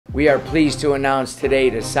We are pleased to announce today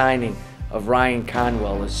the signing of Ryan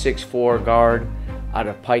Conwell, a 6'4" guard out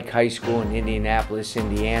of Pike High School in Indianapolis,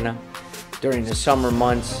 Indiana. During the summer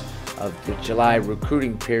months of the July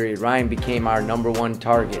recruiting period, Ryan became our #1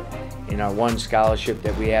 target in our one scholarship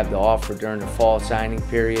that we have to offer during the fall signing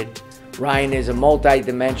period. Ryan is a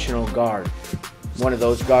multi-dimensional guard, one of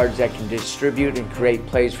those guards that can distribute and create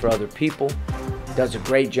plays for other people. Does a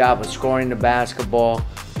great job of scoring the basketball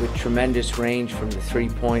with tremendous range from the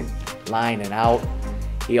three-point line and out.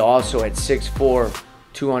 He also, at 6'4",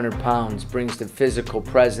 200 pounds, brings the physical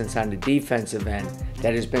presence on the defensive end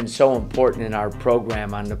that has been so important in our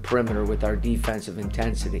program on the perimeter with our defensive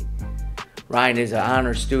intensity. Ryan is an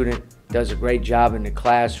honor student, does a great job in the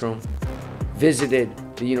classroom, visited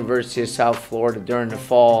the University of South Florida during the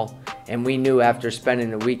fall, and we knew after spending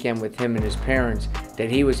the weekend with him and his parents that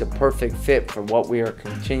he was a perfect fit for what we are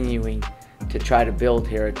continuing to try to build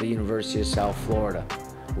here at the University of South Florida.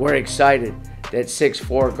 We're excited that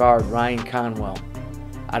 6'4" guard Ryan Conwell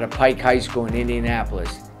out of Pike High School in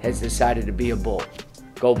Indianapolis has decided to be a Bull.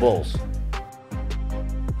 Go Bulls!